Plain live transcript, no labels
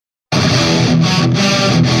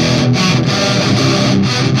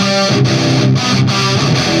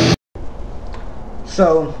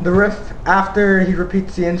So the riff after he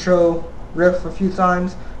repeats the intro riff a few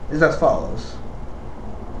times is as follows.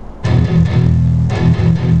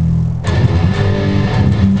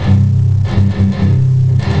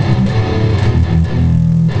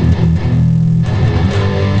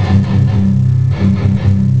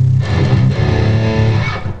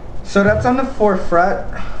 So that's on the 4th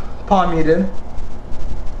fret, palm muted.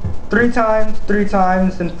 3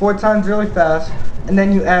 times, then 4 times really fast, and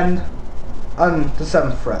then you end on the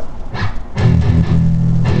 7th fret.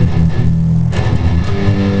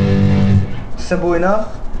 Simple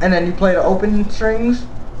enough. And then you play the open strings,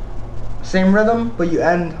 same rhythm, but you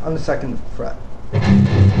end on the 2nd fret.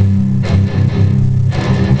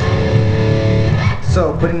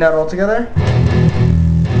 So putting that all together.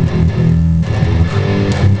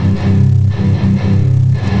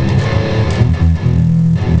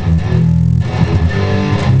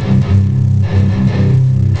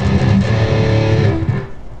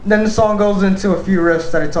 Then the song goes into a few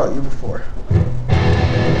riffs that I taught you before.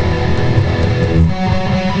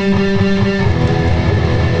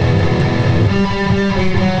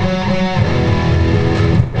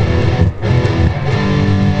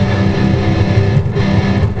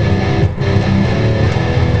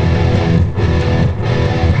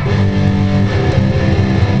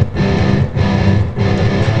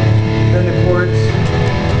 Then the chords.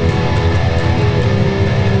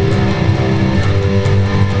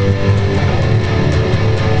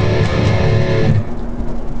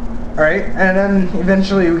 Alright, and then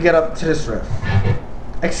eventually we get up to this riff.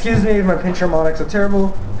 Excuse me if my pinch harmonics are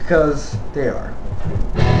terrible, because they are.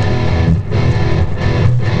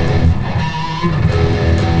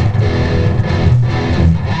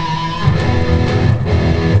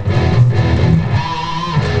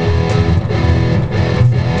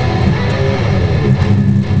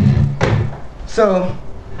 So,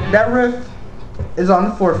 that riff is on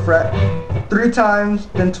the 4th fret, 3 times,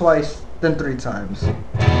 then twice, then 3 times.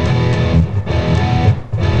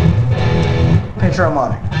 Pinch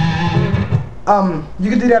harmonic. You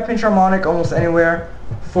can do that pinch harmonic almost anywhere.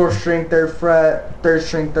 4th string, 3rd fret, 3rd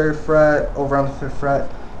string, 3rd fret, over on the 5th fret.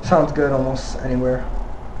 Sounds good almost anywhere.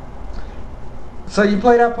 So you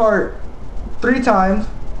play that part 3 times,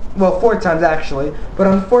 well 4 times actually, but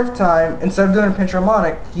on the 4th time, instead of doing a pinch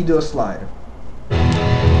harmonic, you do a slide.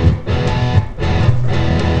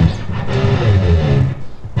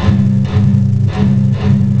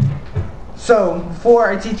 So, before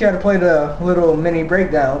I teach you how to play the little mini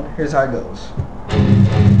breakdown, here's how it goes.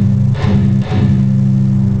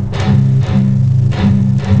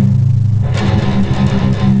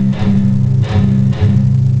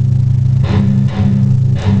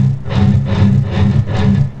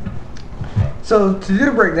 So, to do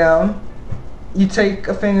the breakdown, you take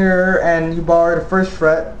a finger and you bar the 1st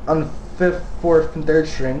fret on the 5th, 4th, and 3rd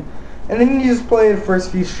string, and then you just play the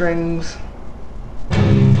first few strings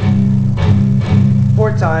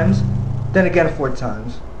 4 times, then again 4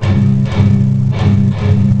 times,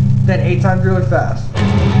 then 8 times really fast,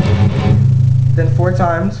 then 4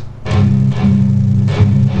 times,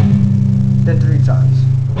 then 3 times,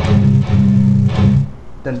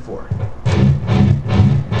 then 4.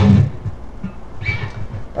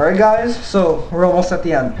 Alright guys, so we're almost at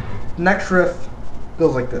the end. The next riff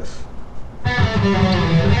goes like this.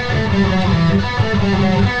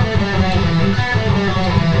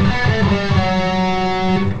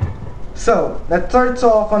 So, that starts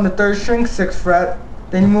off on the 3rd string, 6th fret,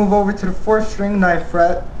 then you move over to the 4th string, 9th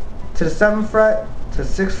fret, to the 7th fret, to the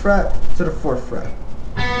 6th fret, to the 4th fret.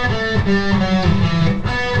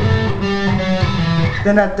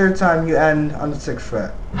 Then that 3rd time you end on the 6th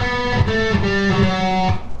fret.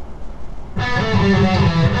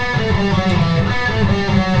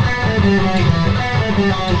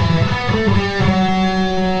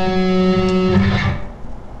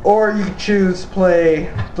 Or you can choose to play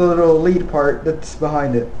the little lead part that's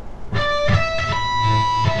behind it.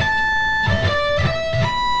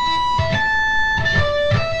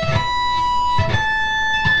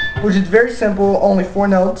 Which is very simple, only 4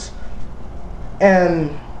 notes.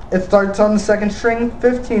 And it starts on the 2nd string,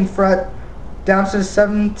 15th fret, down to the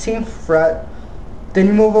 17th fret. Then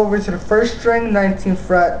you move over to the 1st string, 19th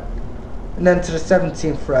fret, and then to the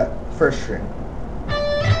 17th fret, 1st string.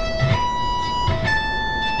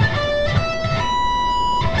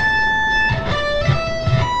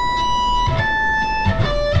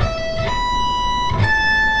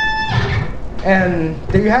 And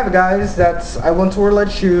there you have it guys, that's I Want to Wear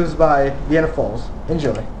Lead Shoes by Vienna Falls.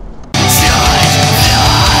 Enjoy.